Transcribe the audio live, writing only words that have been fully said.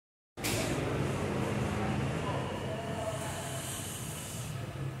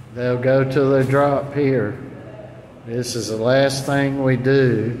They'll go till they drop here. This is the last thing we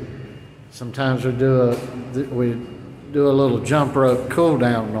do. Sometimes we do a little jump rope cool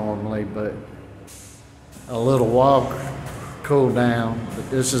down normally, but a little walk cool down. But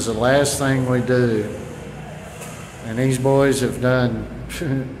this is the last thing we do. And these boys have done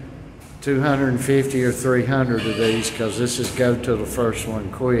 250 or 300 of these, because this is go till the first one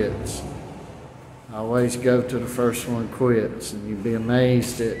quits. Always go till the first one quits, and you'd be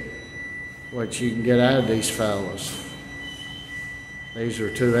amazed at what you can get out of these fellas. These are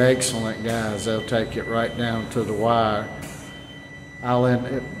two excellent guys. They'll take it right down to the wire.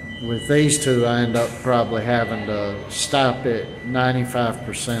 With these two, I end up probably having to stop it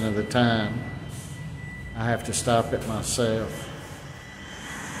 95% of the time. I have to stop it myself.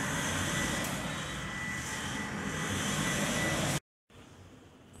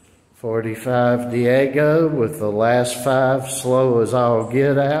 .45 Diego with the last 5 slow as all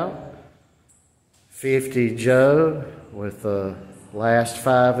get out. 50 Joe with the last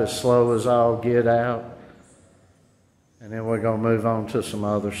 5 as slow as all get out. And then we're going to move on to some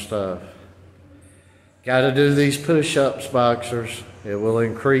other stuff. Got to do these push-ups, boxers. It will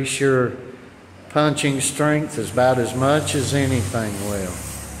increase your punching strength about as much as anything will.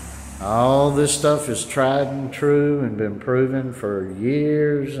 All this stuff is tried and true and been proven for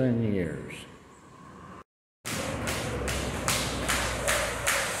years and years.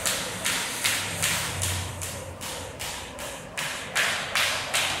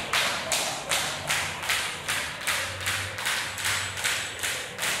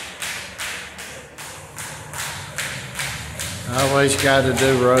 Always got to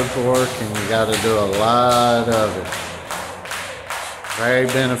do rope work, and you got to do a lot of it. Very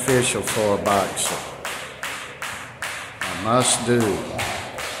beneficial for a boxer. A must do.